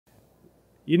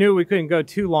You knew we couldn't go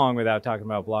too long without talking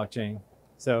about blockchain.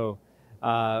 So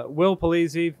Will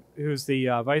Polizzi, who's the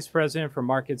Vice President for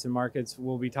Markets and Markets,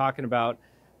 will be talking about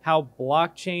how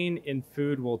blockchain in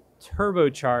food will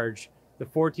turbocharge the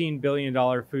 $14 billion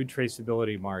food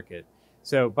traceability market.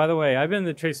 So, by the way, I've been in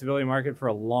the traceability market for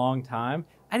a long time.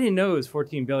 I didn't know it was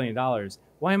 $14 billion.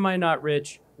 Why am I not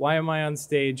rich? Why am I on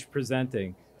stage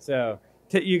presenting? So,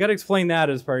 you got to explain that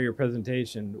as part of your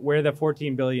presentation, where the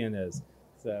 14 billion is.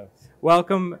 So,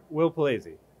 welcome, Will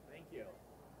Polizzi. Thank you.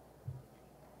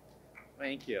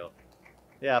 Thank you.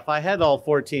 Yeah, if I had all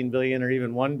 14 billion or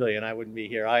even 1 billion, I wouldn't be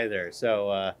here either.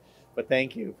 So, but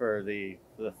thank you for the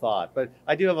thought. But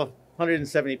I do have a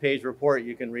 170-page report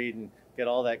you can read and get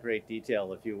all that great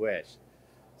detail if you wish.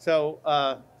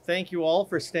 So, thank you all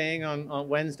for staying on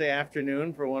Wednesday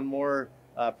afternoon for one more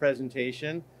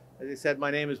presentation. As I said, my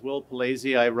name is Will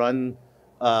Polizzi. I run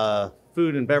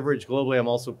food and beverage globally. I'm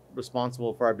also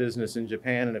responsible for our business in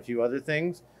Japan and a few other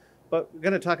things. But we're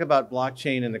going to talk about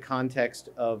blockchain in the context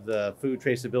of the food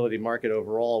traceability market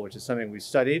overall, which is something we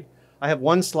studied. I have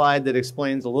one slide that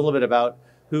explains a little bit about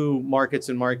who Markets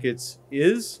and Markets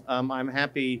is. I'm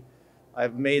happy.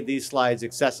 I've made these slides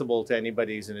accessible to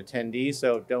anybody who's an attendee,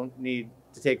 so don't need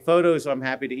to take photos. So I'm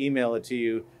happy to email it to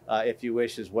you if you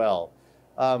wish as well.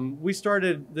 We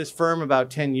started this firm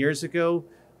about 10 years ago,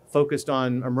 focused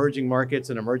on emerging markets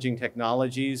and emerging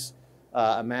technologies,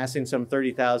 amassing some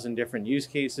 30,000 different use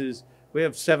cases. We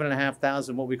have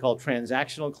 7,500 what we call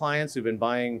transactional clients who've been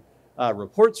buying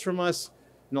reports from us.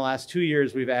 In the last 2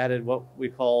 years, we've added what we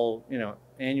call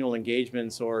annual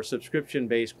engagements or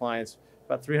subscription-based clients,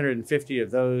 about 350 of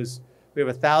those. We have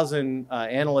 1,000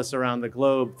 analysts around the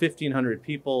globe, 1,500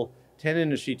 people, 10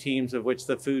 industry teams, of which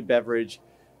the food, beverage,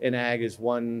 and ag is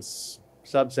one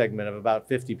subsegment of about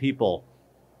 50 people.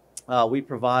 We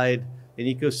provide an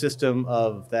ecosystem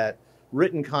of that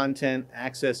written content,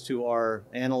 access to our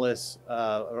analysts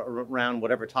around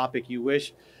whatever topic you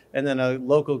wish, and then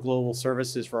local global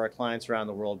services for our clients around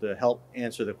the world to help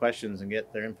answer the questions and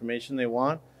get their information they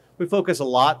want. We focus a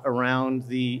lot around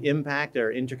the impact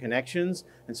or interconnections,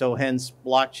 and so hence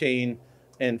blockchain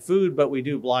and food, but we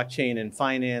do blockchain in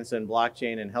finance and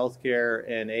blockchain in healthcare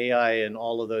and AI and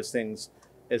all of those things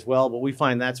as well. But we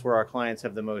find that's where our clients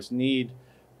have the most need.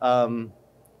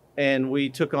 And we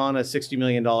took on a $60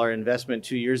 million investment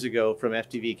 2 years ago from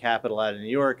FTV Capital out of New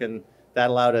York, and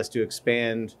that allowed us to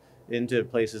expand into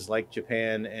places like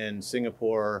Japan and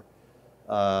Singapore,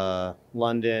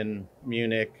 London,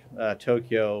 Munich,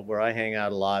 Tokyo, where I hang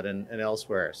out a lot, and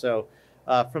elsewhere. So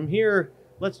from here,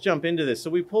 let's jump into this. So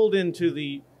we pulled into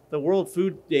the World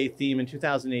Food Day theme in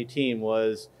 2018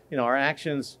 was, our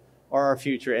actions are our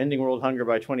future, ending world hunger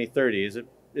by 2030.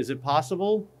 Is it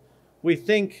possible? We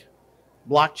think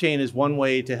blockchain is one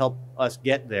way to help us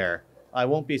get there. I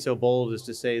won't be so bold as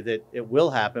to say that it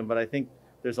will happen, but I think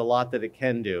there's a lot that it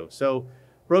can do. So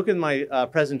broken my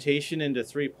presentation into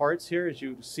 3 parts here, as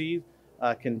you see,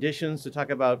 conditions to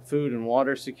talk about food and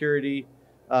water security,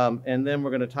 and then we're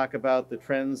going to talk about the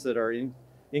trends that are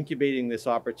incubating this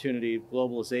opportunity,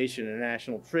 globalization,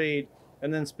 international trade,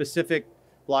 and then specific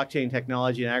blockchain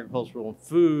technology in agricultural and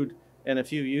food, and a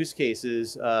few use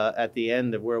cases at the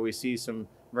end of where we see some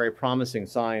very promising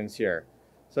signs here.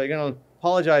 So I'm going to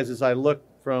apologize as I look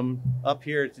from up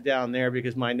here to down there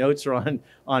because my notes are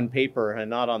on paper and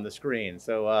not on the screen.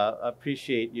 So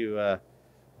appreciate you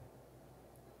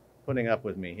putting up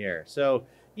with me here. So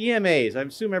EMAs, I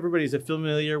assume everybody's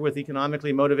familiar with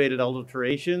economically motivated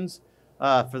adulterations.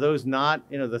 For those not,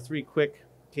 the 3 quick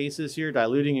cases here: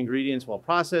 diluting ingredients while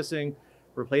processing,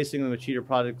 replacing them with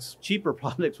cheaper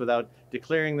products without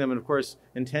declaring them, and of course,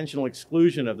 intentional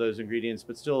exclusion of those ingredients,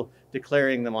 but still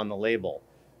declaring them on the label.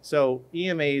 So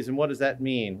EMAs, and what does that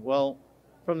mean? Well,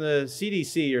 from the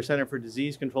CDC, or Center for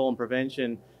Disease Control and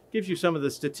Prevention, gives you some of the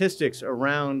statistics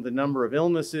around the number of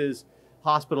illnesses,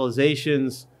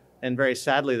 hospitalizations, and very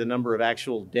sadly, the number of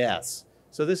actual deaths.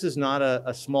 So this is not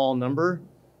a small number.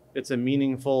 It's a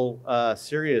meaningful,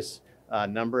 serious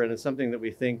number, and it's something that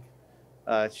we think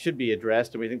should be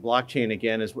addressed, and we think blockchain,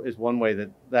 again, is one way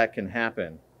that can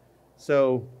happen.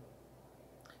 So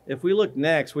if we look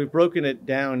next, we've broken it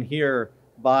down here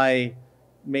by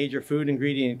major food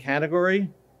ingredient category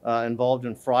involved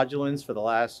in fraudulence for the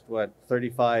last,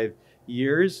 35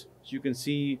 years. As you can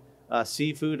see,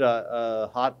 seafood,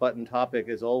 a hot button topic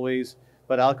as always,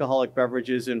 but alcoholic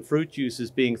beverages and fruit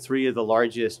juices being 3 of the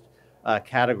largest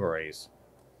categories.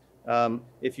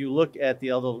 If you look at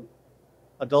the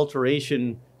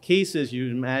adulteration cases,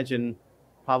 you'd imagine,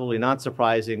 probably not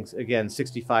surprising, again,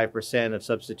 65% of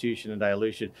substitution and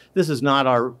dilution. This is not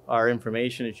our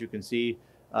information, as you can see.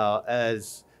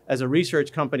 As as a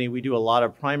research company, we do a lot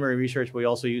of primary research, but we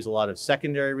also use a lot of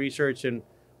secondary research, and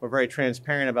we're very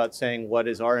transparent about saying what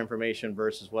is our information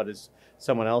versus what is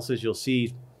someone else's. You'll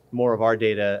see more of our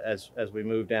data as we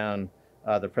move down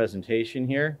the presentation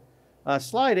here.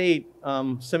 Slide 8,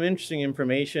 some interesting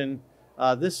information.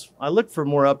 I looked for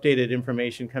more updated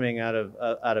information coming out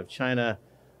of China,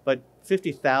 but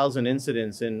 50,000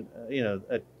 incidents in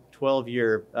a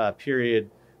 12-year period,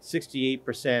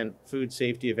 68% food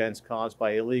safety events caused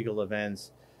by illegal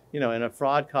events, and a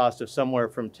fraud cost of somewhere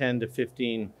from 10 to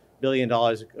 15 billion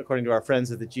dollars, according to our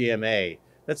friends at the GMA.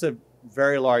 That's a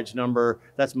very large number.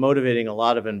 That's motivating a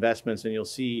lot of investments, and you'll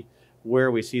see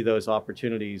where we see those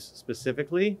opportunities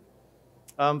specifically.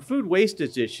 Food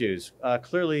wastage issues.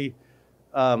 Clearly,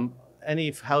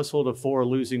 any household of 4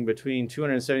 losing between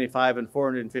 $275 and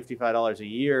 $455 a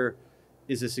year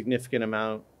is a significant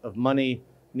amount of money.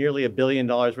 Nearly $1 billion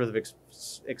worth of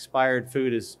expired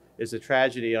food is a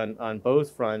tragedy on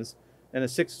both fronts, and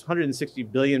 660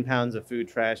 billion pounds of food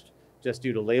trashed just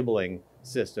due to labeling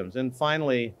systems. And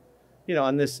finally,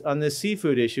 on this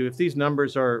seafood issue, if these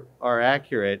numbers are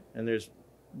accurate, and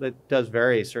that does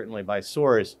vary certainly by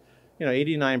source,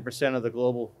 89% of the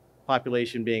global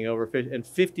population being overfished, and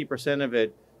 50% of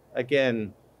it,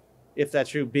 again, if that's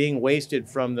true, being wasted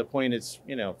from the point it's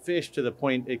fished to the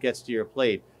point it gets to your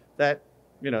plate. That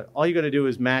all you got to do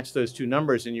is match those two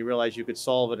numbers, and you realize you could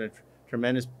solve a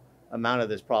tremendous amount of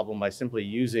this problem by simply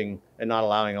using and not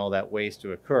allowing all that waste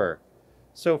to occur.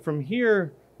 So from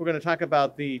here, we're going to talk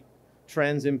about the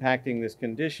trends impacting this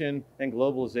condition and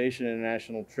globalization and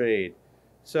international trade.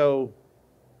 So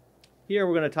here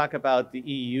we're going to talk about the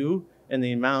EU and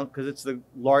the amount, because it's the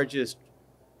largest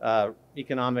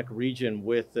economic region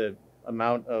with the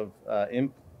amount of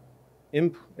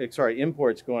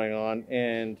imports going on,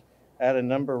 and at a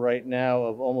number right now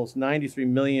of almost 93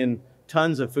 million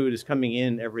tons of food is coming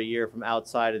in every year from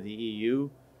outside of the EU,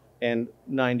 and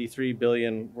 93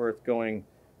 billion worth going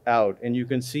out. And you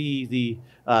can see the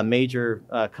major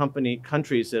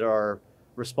countries that are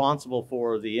responsible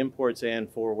for the imports and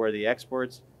for where the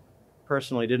exports.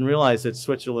 Personally, didn't realize that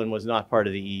Switzerland was not part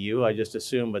of the EU. I just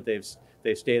assumed, but they've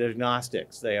stayed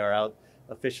agnostics. They are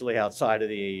officially outside of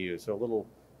the EU. So a little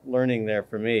learning there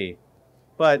for me.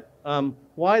 But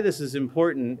why this is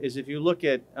important is if you look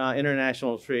at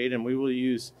international trade, and we will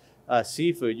use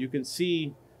seafood, you can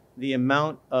see the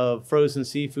amount of frozen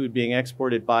seafood being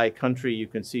exported by country. You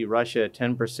can see Russia at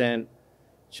 10%,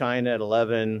 China at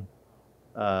 11%,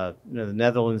 the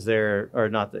Netherlands there, or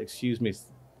not,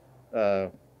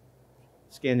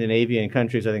 Scandinavian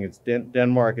countries, I think it's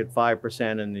Denmark at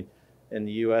 5%, and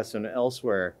the US and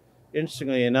elsewhere.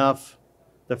 Interestingly enough,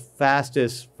 the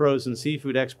fastest frozen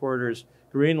seafood exporters,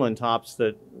 Greenland tops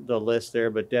the list there,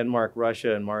 but Denmark,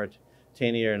 Russia, and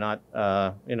Mauritania are not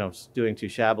doing too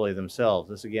shabbily themselves.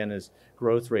 This again is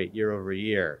growth rate year over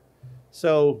year.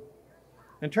 So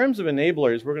in terms of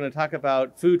enablers, we're going to talk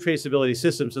about food traceability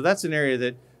systems. So that's an area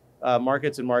that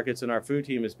Markets and our food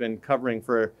team has been covering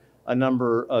for a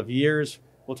number of years.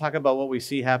 We'll talk about what we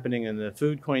see happening in the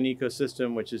food coin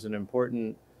ecosystem, which is an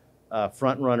important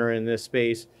front runner in this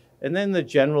space. And then the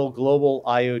general global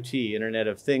IoT, Internet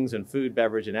of Things, and food,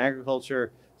 beverage, and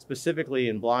agriculture, specifically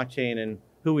in blockchain, and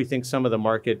who we think some of the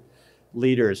market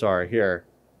leaders are here.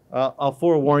 I'll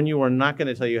forewarn you, we're not going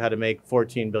to tell you how to make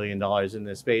 $14 billion in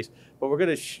this space, but we're going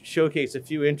to showcase a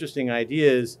few interesting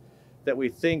ideas that we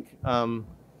think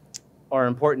are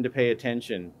important to pay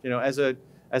attention. As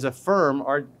a firm,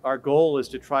 our goal is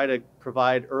to try to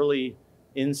provide early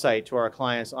insight to our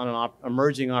clients on an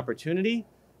emerging opportunity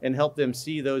and help them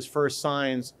see those first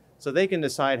signs so they can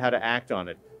decide how to act on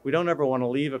it. We don't ever want to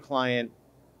leave a client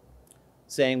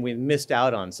saying we missed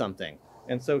out on something.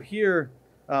 And so here,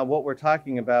 what we're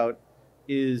talking about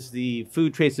is the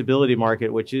food traceability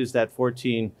market, which is that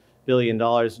 $14 billion.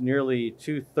 Nearly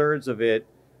 2/3 of it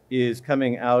is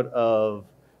coming out of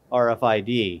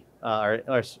RFID,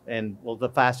 and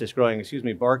the fastest growing,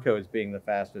 barcodes being the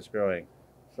fastest growing.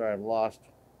 Sorry, I've lost.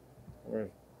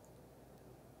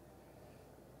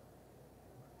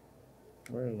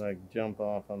 Where did I jump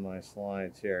off on my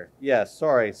slides here? Yes,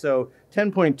 sorry. So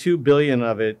 10.2 billion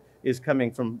of it is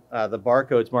coming from the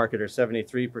barcodes market, or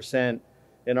 73%.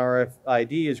 And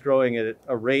RFID is growing at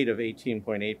a rate of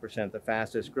 18.8%, the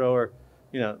fastest grower.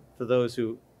 For those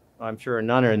who I'm sure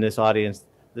none are in this audience,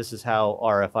 this is how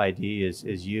RFID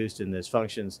is used in this.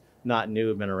 Function's not new,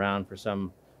 have been around for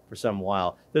some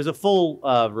while. There's a full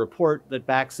report that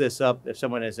backs this up. If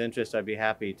someone has interest, I'd be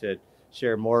happy to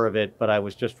share more of it, but I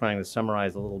was just trying to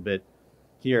summarize a little bit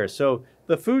here. So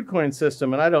the food coin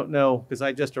system, and I don't know, because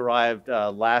I just arrived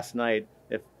last night,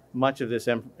 if much of this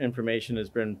information has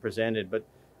been presented, but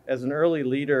as an early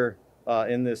leader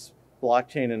in this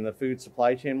blockchain in the food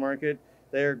supply chain market,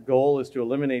 their goal is to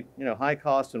eliminate high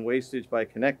cost and wastage by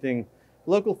connecting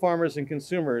local farmers and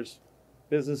consumers,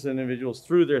 business individuals,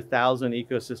 through their 1,000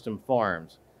 ecosystem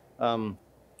farms.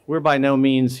 We're by no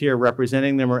means here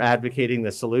representing them or advocating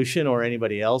the solution or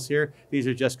anybody else here. These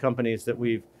are just companies that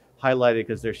we've highlighted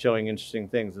because they're showing interesting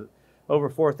things. Over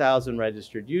 4,000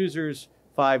 registered users,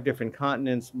 5 different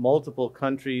continents, multiple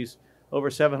countries, over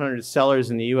 700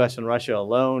 sellers in the US and Russia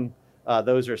alone.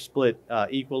 Those are split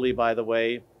equally, by the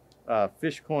way.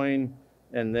 Fishcoin,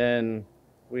 and then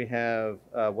we have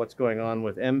what's going on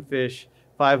with MFish,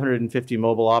 550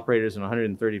 mobile operators in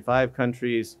 135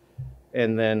 countries,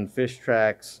 and then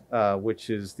FishTrax, which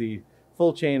is the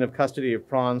full chain of custody of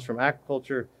prawns from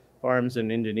aquaculture farms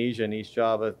in Indonesia and East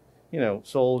Java,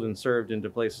 sold and served into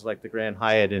places like the Grand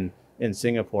Hyatt in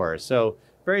Singapore. So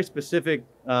very specific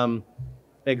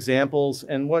examples.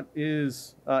 And what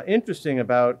is interesting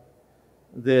about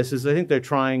this is I think they're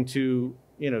trying to,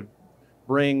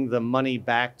 bring the money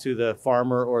back to the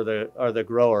farmer or the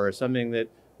grower. Something that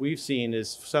we've seen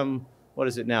is what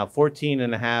is it now,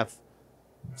 14.5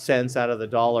 cents out of the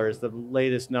dollar is the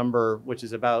latest number, which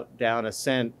is about down a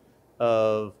cent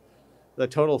of the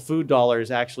total food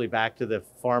dollars actually back to the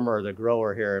farmer or the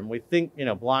grower here. And we think,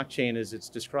 blockchain, as it's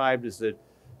described, as the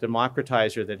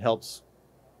democratizer that helps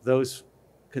those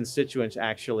constituents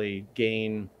actually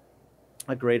gain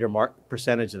a greater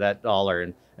percentage of that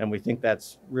dollar. And we think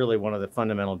that's really one of the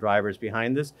fundamental drivers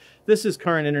behind this. This is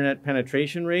current internet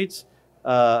penetration rates,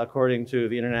 according to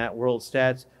the Internet World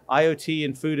Stats. IoT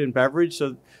and food and beverage.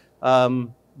 So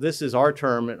this is our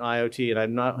term in IoT, and I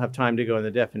do not have time to go in the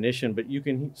definition, but you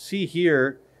can see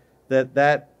here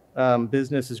that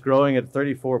business is growing at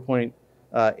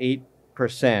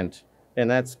 34.8%. And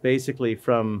that's basically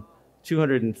from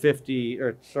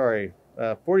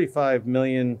 45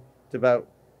 million to about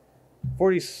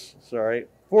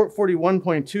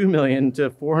 41.2 million to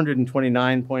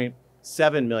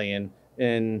 429.7 million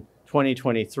in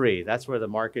 2023. That's where the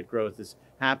market growth is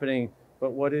happening.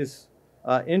 But what is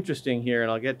interesting here, and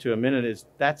I'll get to in a minute, is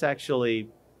that's actually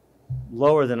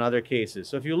lower than other cases.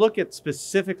 So if you look at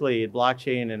specifically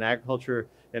blockchain and agriculture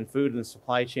and food and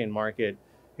supply chain market,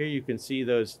 here you can see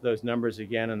those numbers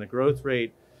again and the growth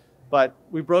rate. But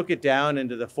we broke it down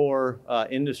into the 4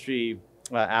 industry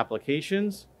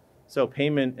applications. So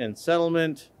payment and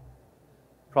settlement,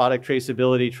 product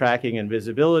traceability, tracking and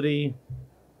visibility,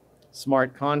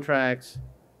 smart contracts,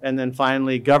 and then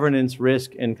finally governance,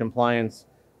 risk, and compliance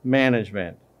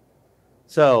management.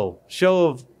 So show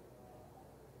of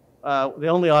the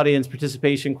only audience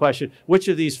participation question, which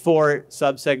of these 4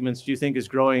 subsegments do you think is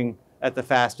growing at the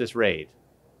fastest rate?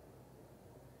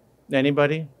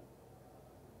 Anybody?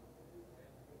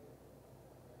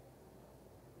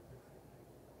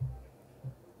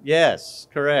 Yes,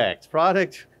 correct.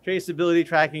 Product traceability,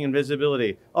 tracking, and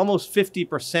visibility, almost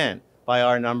 50% by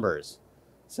our numbers.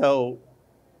 So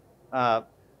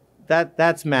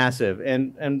that's massive.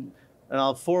 And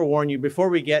I'll forewarn you, before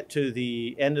we get to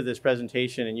the end of this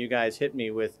presentation and you guys hit me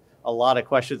with a lot of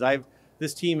questions,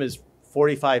 this team is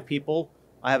 45 people.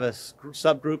 I have a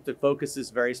subgroup that focuses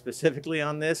very specifically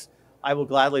on this. I will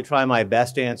gladly try my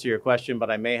best to answer your question, but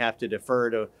I may have to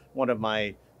defer to one of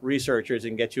my researchers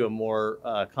and get you a more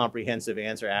comprehensive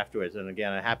answer afterwards. And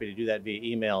again, I'm happy to do that via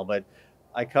email, but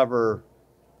I cover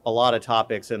a lot of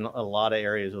topics in a lot of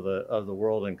areas of the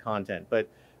world and content. But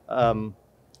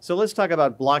so let's talk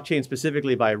about blockchain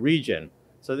specifically by region.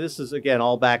 So this is, again,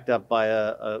 all backed up by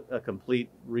a complete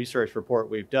research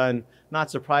report we've done. Not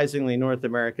surprisingly, North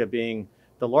America being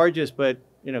the largest, but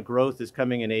growth is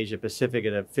coming in Asia Pacific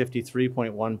at a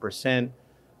 53.1%.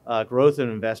 Growth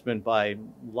and investment by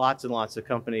lots and lots of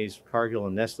companies. Cargill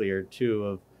and Nestle are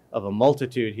 2 of a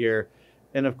multitude here.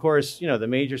 And of course, the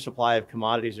major supply of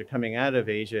commodities are coming out of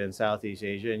Asia and Southeast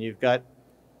Asia. And you've got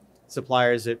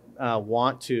suppliers that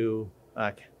want to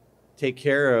take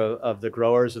care of the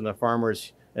growers and the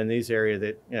farmers in these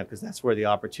areas because that's where the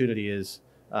opportunity is.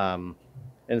 And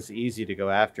it's easy to go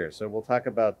after. So we'll talk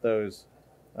about those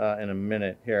in a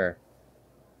minute here.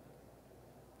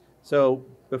 So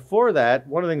before that,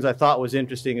 one of the things I thought was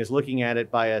interesting is looking at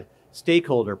it by a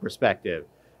stakeholder perspective.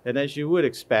 And as you would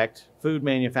expect, food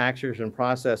manufacturers and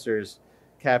processors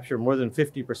capture more than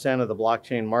 50% of the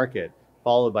blockchain market,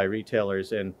 followed by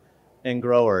retailers and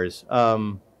growers.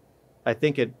 I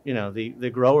think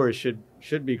the growers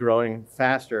should be growing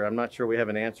faster. I'm not sure we have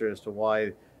an answer as to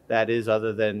why that is,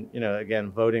 other than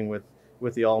again, voting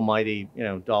with the almighty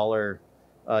dollar,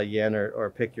 yen,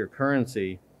 or pick your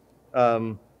currency.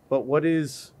 But what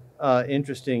is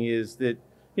interesting is that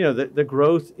the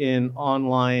growth in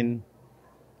online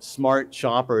smart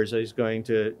shoppers is going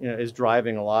to, is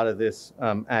driving a lot of this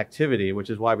activity, which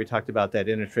is why we talked about that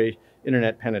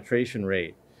internet penetration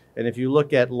rate. And if you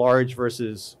look at large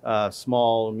versus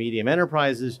small, medium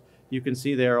enterprises, you can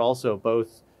see they're also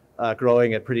both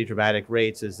growing at pretty dramatic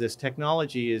rates as this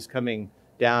technology is coming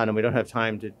down, and we don't have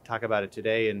time to talk about it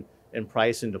today, in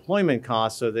price and deployment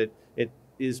costs, so that it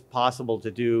is possible to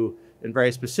do in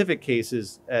very specific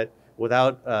cases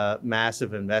without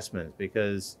massive investments.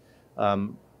 Because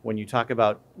when you talk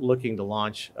about looking to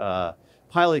launch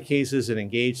pilot cases and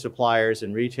engage suppliers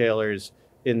and retailers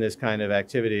in this kind of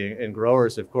activity, and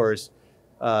growers, of course,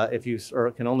 if you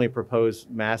can only propose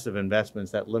massive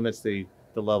investments, that limits the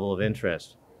level of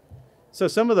interest. So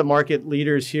some of the market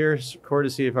leaders here,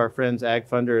 courtesy of our friends Ag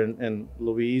Funder and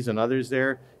Louise and others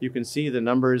there, you can see the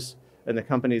numbers and the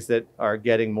companies that are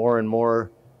getting more and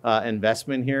more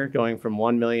investment here, going from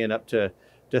 1 million up to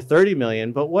 30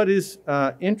 million. But what is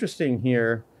interesting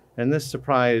here, and this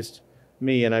surprised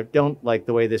me, and I don't like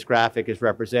the way this graphic is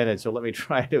represented, so let me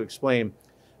try to explain.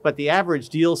 But the average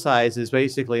deal size is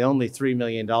basically only $3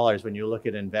 million when you look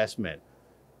at investment.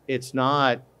 It's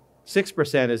not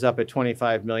 6% is up at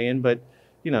 25 million, but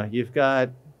you've got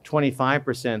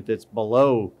 25% that's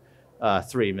below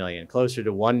 3 million, closer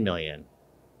to 1 million.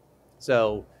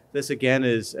 So this again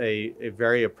is a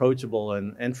very approachable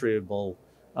and entryable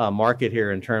market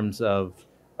here in terms of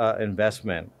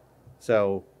investment.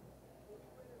 So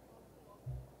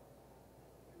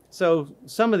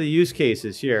some of the use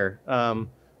cases here,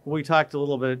 we talked a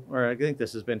little bit, or I think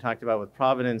this has been talked about with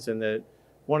Providence, and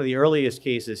one of the earliest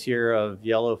cases here of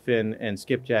yellowfin and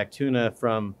skipjack tuna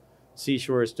from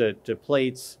seashores to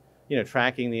plates,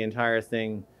 tracking the entire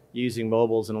thing using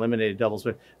mobiles and eliminated doubles.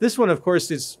 But this one, of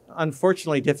course, is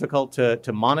unfortunately difficult to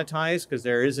monetize because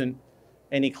there isn't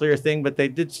any clear thing, but they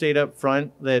did state up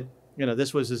front that,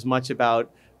 this was as much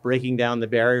about breaking down the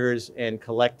barriers and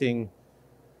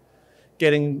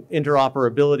getting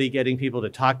interoperability, getting people to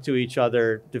talk to each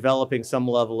other, developing some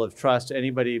level of trust.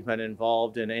 Anybody who's been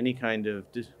involved in any kind of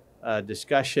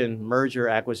discussion, merger,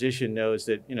 acquisition knows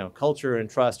that, culture and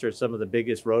trust are some of the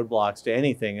biggest roadblocks to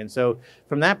anything. And so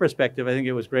from that perspective, I think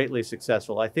it was greatly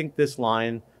successful. I think this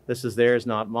line, "This is theirs,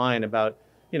 not mine," about,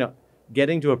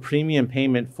 getting to a premium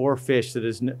payment for fish that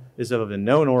is of a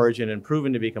known origin and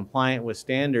proven to be compliant with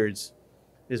standards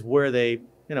is where they,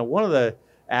 one of the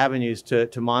avenues to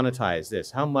monetize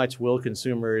this. How much will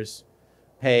consumers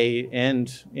pay,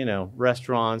 and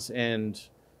restaurants and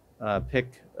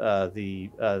pick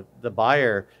the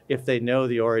buyer if they know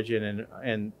the origin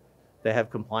and they have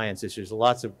compliance issues?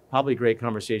 Lots of probably great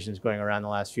conversations going around the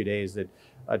last few days that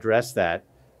address that.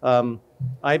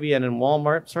 IBM and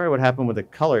Walmart. Sorry, what happened with the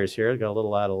colors here? I got a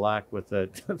little out of whack with the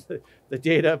the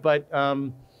data, but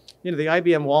the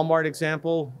IBM Walmart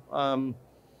example.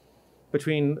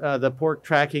 Between the pork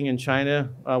tracking in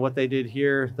China, what they did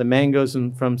here, the mangoes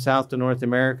from South to North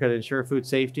America to ensure food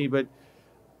safety, but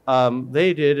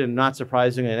they did, and not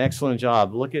surprisingly, an excellent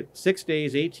job. Look at 6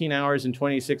 days, 18 hours, and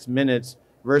 26 minutes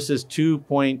versus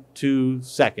 2.2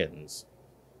 seconds.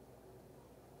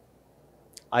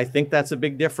 I think that's a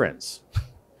big difference,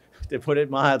 to put it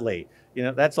mildly.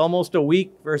 That's almost a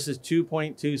week versus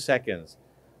 2.2 seconds.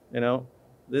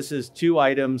 This is 2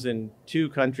 items in 2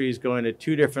 countries going to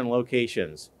 2 different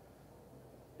locations.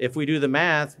 If we do the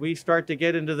math, we start to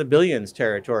get into the billions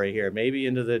territory here, maybe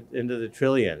into the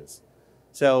trillions.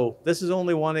 So this is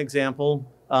only one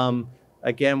example.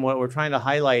 Again, what we're trying to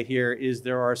highlight here is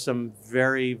there are some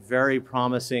very, very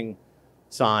promising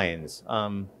signs.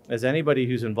 As anybody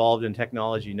who's involved in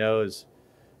technology knows,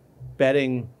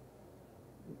 betting,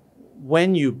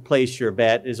 when you place your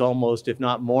bet, is almost, if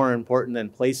not more important than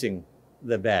placing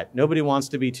the bet. Nobody wants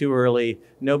to be too early.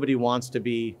 Nobody wants to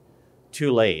be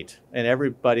too late. And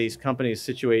everybody's company's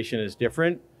situation is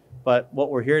different. But what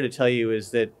we're here to tell you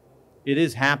is that it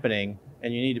is happening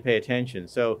and you need to pay attention.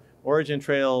 So Origin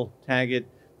Trail tagged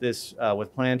this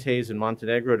with Plantes in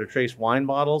Montenegro to trace wine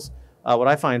bottles. What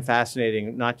I find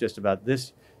fascinating, not just about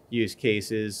this use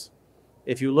case, is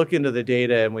if you look into the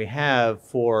data, and we have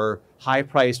for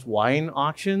high-priced wine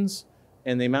auctions,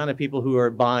 and the amount of people who are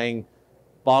buying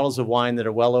bottles of wine that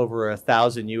are well over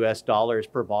 $1,000 US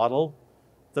per bottle,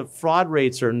 the fraud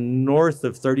rates are north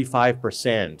of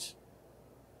 35%,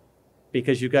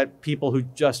 because you've got people who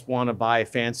just want to buy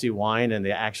fancy wine and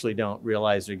they actually don't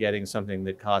realize they're getting something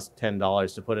that costs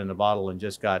 $10 to put in a bottle and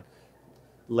just got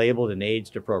labeled and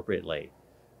aged appropriately.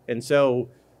 And so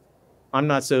I'm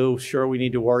not so sure we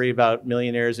need to worry about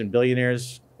millionaires and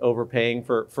billionaires overpaying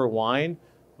for wine.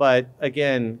 But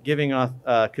again, giving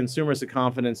consumers the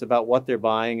confidence about what they're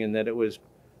buying and that it was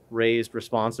raised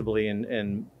responsibly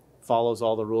and follows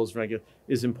all the rules and regulations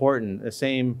is important. The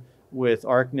same with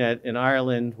ArcNet in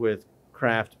Ireland, with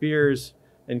craft beers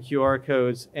and QR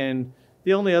codes. And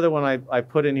the only other one I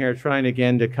put in here, trying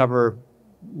again to cover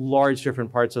large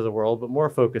different parts of the world, but more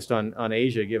focused on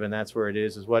Asia, given that's where it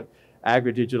is what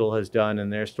AgriDigital has done in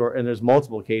their store. And there's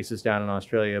multiple cases down in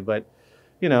Australia. But,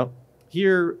 you know,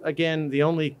 here again, the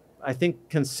only, I think,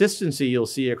 consistency you'll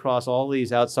see across all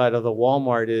these outside of the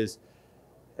Walmart is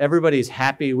everybody's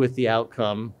happy with the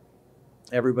outcome.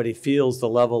 Everybody feels the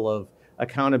level of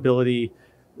accountability,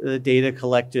 the data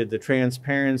collected, the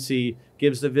transparency,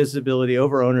 gives the visibility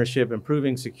over ownership,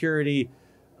 improving security,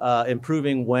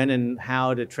 improving when and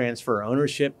how to transfer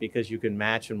ownership, because you can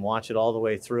match and watch it all the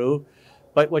way through.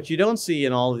 But what you don't see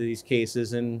in all of these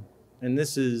cases, and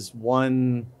this is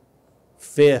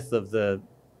 1/5 of the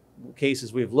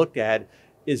cases we've looked at,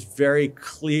 is very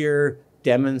clear,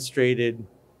 demonstrated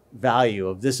value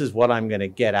of this is what I'm going to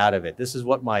get out of it. This is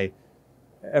what my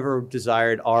ever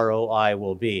desired ROI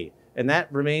will be. And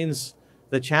that remains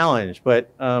the challenge.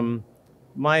 But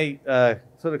my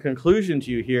sort of conclusion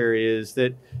to you here is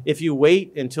that if you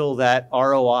wait until that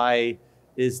ROI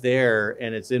is there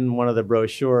and it's in one of the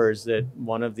brochures that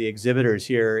one of the exhibitors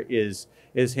here is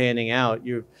handing out,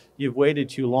 you've waited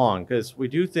too long, because we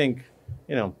do think,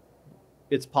 you know,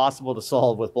 it's possible to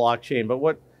solve with blockchain. But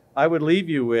what I would leave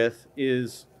you with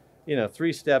is, you know,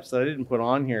 3 steps that I didn't put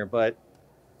on here, but,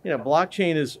 you know,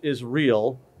 blockchain is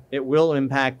real. It will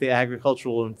impact the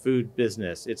agricultural and food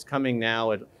business. It's coming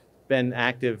now. It's been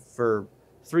active for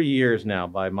 3 years now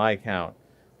by my count.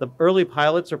 The early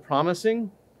pilots are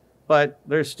promising, but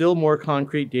there's still more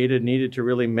concrete data needed to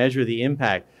really measure the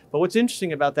impact. But what's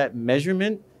interesting about that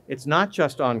measurement, it's not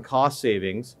just on cost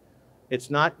savings. It's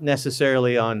not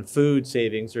necessarily on food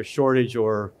savings or shortage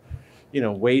or, you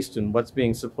know, waste and what's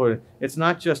being supported. It's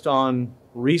not just on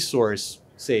resource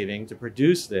saving to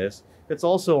produce this. It's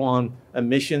also on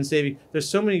emission saving. There's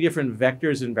so many different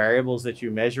vectors and variables that you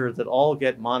measure that all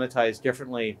get monetized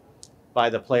differently by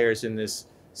the players in this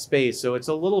space. So it's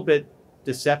a little bit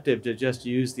deceptive to just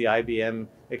use the IBM,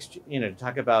 you know, to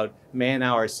talk about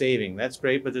man-hour saving. That's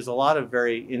great, but there's a lot of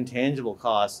very intangible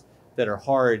costs that are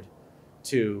hard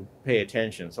to pay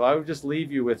attention. So I would just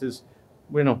leave you with this,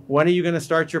 you know, when are you going to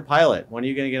start your pilot? When are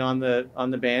you going to get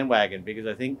on the bandwagon? Because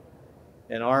I think,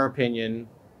 in our opinion,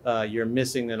 you're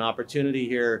missing an opportunity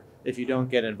here if you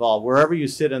don't get involved. Wherever you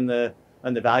sit on the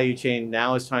value chain,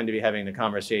 now is time to be having the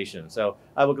conversation. So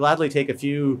I will gladly take a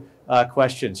few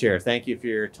questions here. Thank you for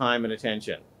your time and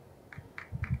attention.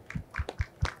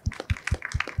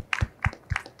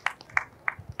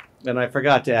 And I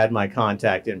forgot to add my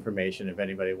contact information if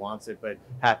anybody wants it, but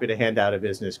happy to hand out a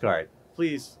business card.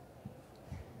 Please.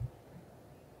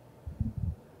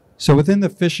 So within the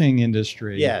fishing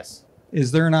industry, yes,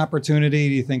 is there an opportunity,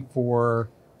 do you think,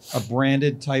 for a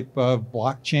branded type of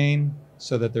blockchain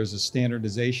so that there's a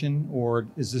standardization, or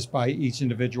is this by each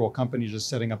individual company just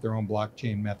setting up their own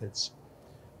blockchain methods?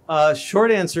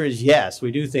 Short answer is yes.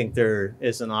 We do think there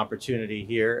is an opportunity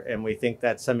here, and we think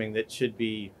that's something that should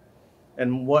be,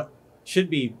 and what should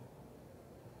be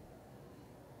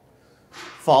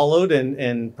followed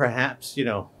and perhaps, you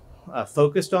know,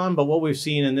 focused on. But what we've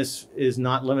seen, and this is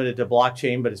not limited to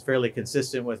blockchain, but it's fairly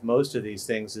consistent with most of these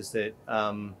things, is that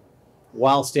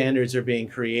while standards are being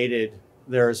created,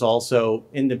 there's also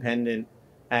independent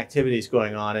activities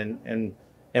going on. And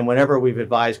whenever we've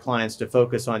advised clients to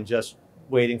focus on just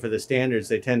waiting for the standards,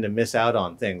 they tend to miss out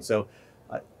on things. So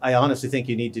I honestly think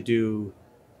you need to do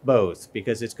both,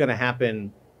 because it's going to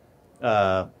happen,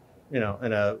 you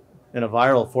know, in a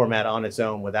viral format on its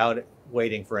own without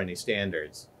waiting for any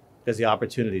standards, because the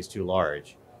opportunity is too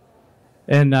large.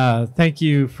 And thank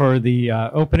you for the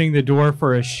opening the door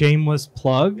for a shameless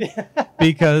plug,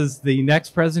 because the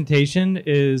next presentation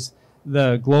is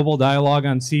the Global Dialogue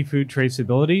on Seafood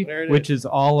Traceability, which is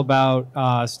all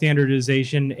about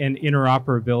standardization and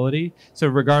interoperability. So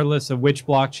regardless of which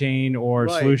blockchain or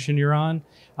solution you're on,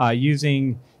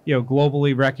 using, you know,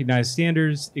 globally recognized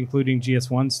standards, including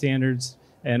GS1 standards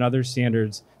and other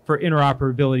standards, for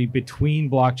interoperability between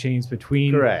blockchains,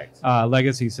 between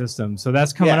legacy systems. So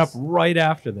that's coming up right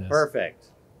after this. Perfect.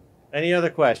 Any other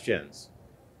questions?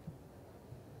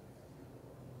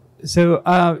 So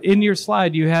in your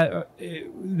slide, you had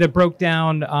that broke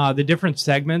down the different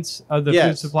segments of the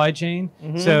food supply chain.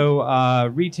 Mm-hmm.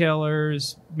 So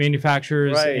retailers,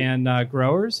 manufacturers, and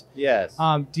growers. Yes.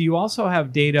 Do you also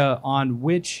have data on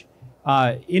which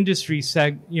industry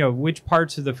which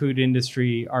parts of the food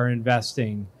industry are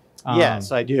investing?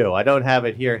 Yes, I do. I don't have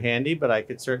it here handy, but I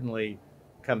could certainly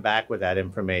come back with that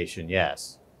information.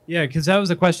 Yes. Yeah, because that was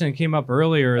a question that came up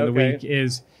earlier in the week.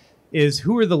 Is is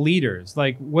who are the leaders?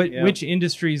 Like Yeah. which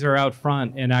industries are out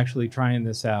front and actually trying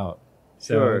this out?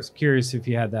 So Sure. I was curious if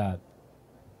you had that.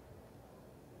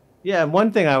 Yeah, and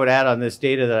one thing I would add on this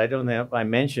data that I don't think I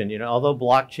mentioned, although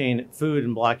food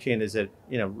and blockchain is at,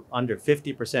 under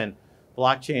 50%,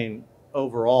 blockchain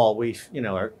overall, we,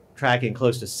 are tracking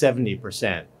close to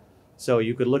 70%. So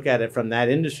you could look at it from that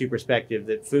industry perspective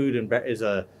that food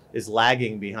is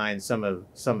lagging behind some of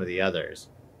the others.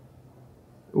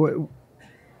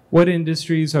 What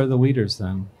industries are the leaders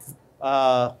then?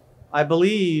 I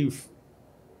believe,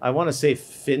 I want to say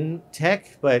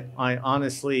fintech, but I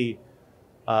honestly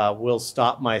will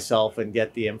stop myself and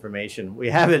get the information. We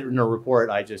have it in a report.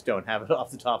 I just don't have it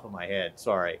off the top of my head.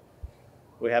 Sorry.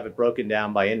 We have it broken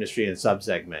down by industry and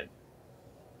subsegment.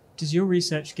 Does your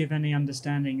research give any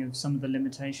understanding of some of the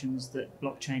limitations that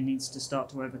blockchain needs to start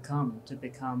to overcome to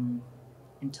become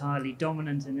entirely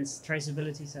dominant in this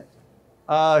traceability sector?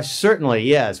 Certainly,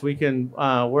 yes. We can.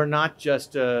 We're not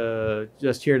just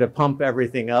here to pump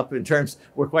everything up.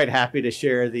 We're quite happy to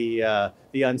share the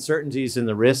uncertainties and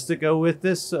the risks that go with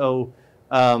this. So,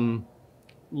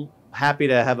 happy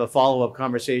to have a follow-up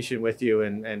conversation with you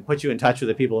and put you in touch with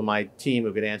the people in my team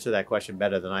who could answer that question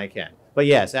better than I can. But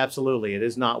yes, absolutely, it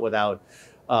is not without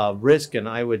risk. And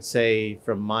I would say,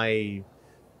 from my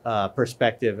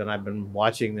perspective, and I've been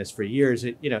watching this for years,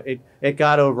 it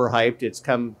got overhyped. It's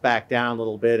come back down a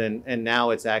little bit, and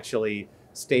now it's actually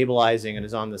stabilizing and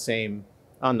is on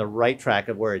the right track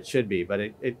of where it should be. But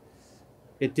it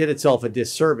did itself a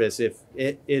disservice if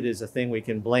it is a thing we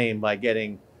can blame by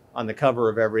getting on the cover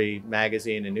of every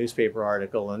magazine and newspaper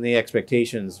article, and the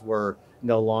expectations were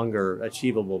no longer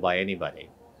achievable by anybody.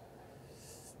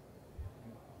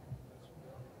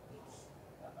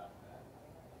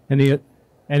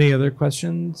 Any other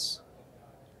questions?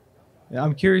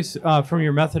 I'm curious from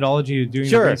your methodology of doing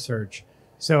Sure. the research.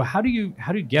 So how do you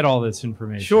get all this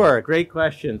information? Sure, great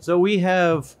question. So we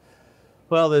have,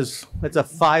 it's a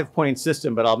 5-point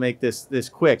system, but I'll make this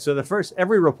quick. So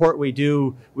every report we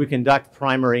do, we conduct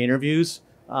primary interviews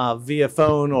via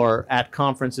phone or at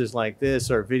conferences like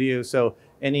this or video. So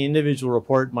any individual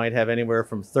report might have anywhere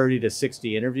from 30 to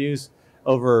 60 interviews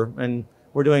and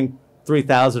we're doing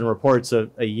 3,000 reports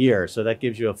a year. So that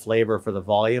gives you a flavor for the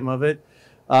volume of it.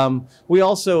 We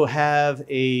also have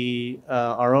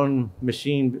our own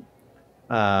machine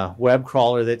web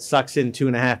crawler that sucks in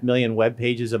 2.5 million web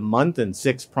pages a month in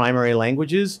 6 primary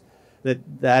languages.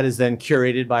 That is then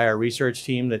curated by our research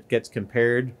team that gets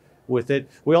compared with it.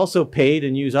 We also paid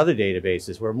and use other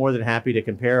databases. We're more than happy to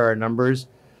compare our numbers.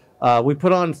 We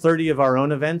put on 30 of our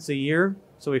own events a year,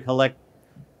 so we collect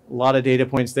a lot of data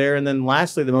points there. And then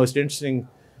lastly, the most interesting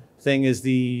thing is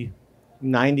the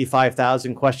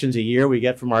 95,000 questions a year we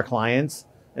get from our clients.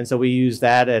 And so we use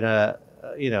that at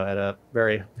a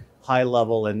very high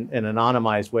level and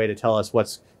anonymized way to tell us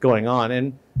what's going on.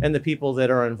 And the people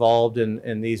that are involved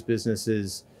in these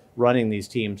businesses running these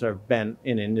teams have been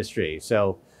in industry.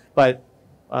 So, but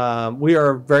we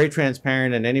are very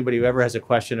transparent, and anybody who ever has a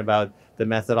question about the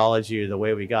methodology or the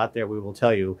way we got there, we will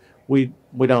tell you. We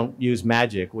don't use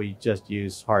magic, we just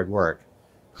use hard work.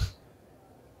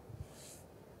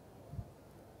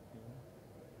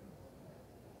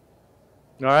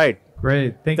 All right.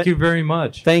 Great. Thank you very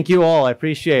much. Thank you all. I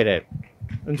appreciate it.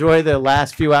 Enjoy the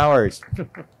last few hours.